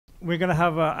we're going to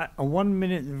have a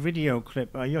 1-minute video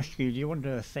clip. Yoshiki, do you want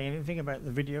to say anything about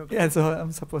the video clip? Yeah, so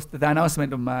I'm supposed to, the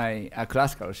announcement of my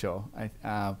classical show,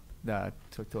 the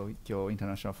Tokyo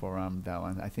International Forum, that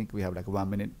one, I think we have like a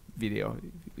 1-minute video,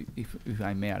 if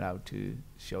I may allow to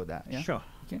show that. Yeah? Sure.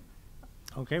 Okay.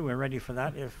 Okay, we're ready for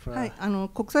that. If, はい、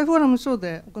国際フォーラムショー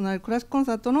で行われるクラシックコン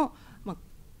サートの、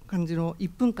感じの1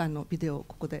分間のビデオを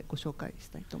ここでご紹介し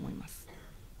たいと思います。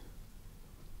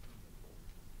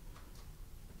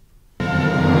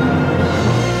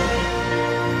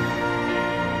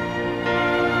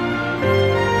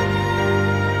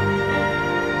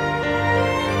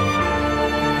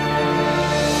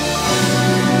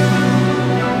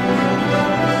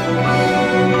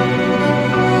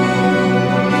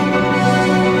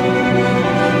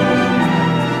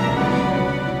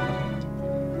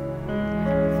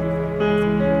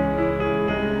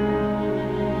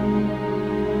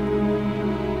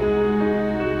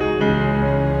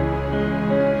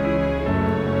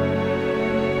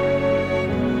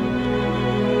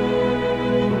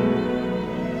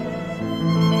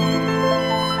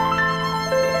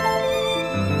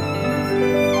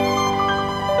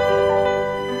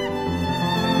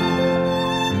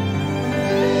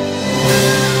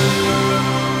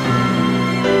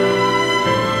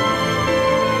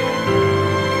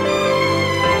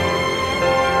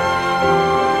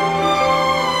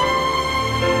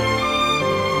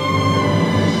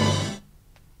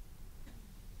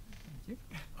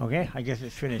Okay, I guess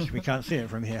it's finished. We can't see it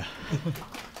from here.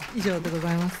 以上でご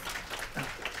ざいます。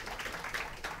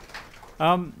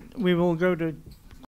We will go to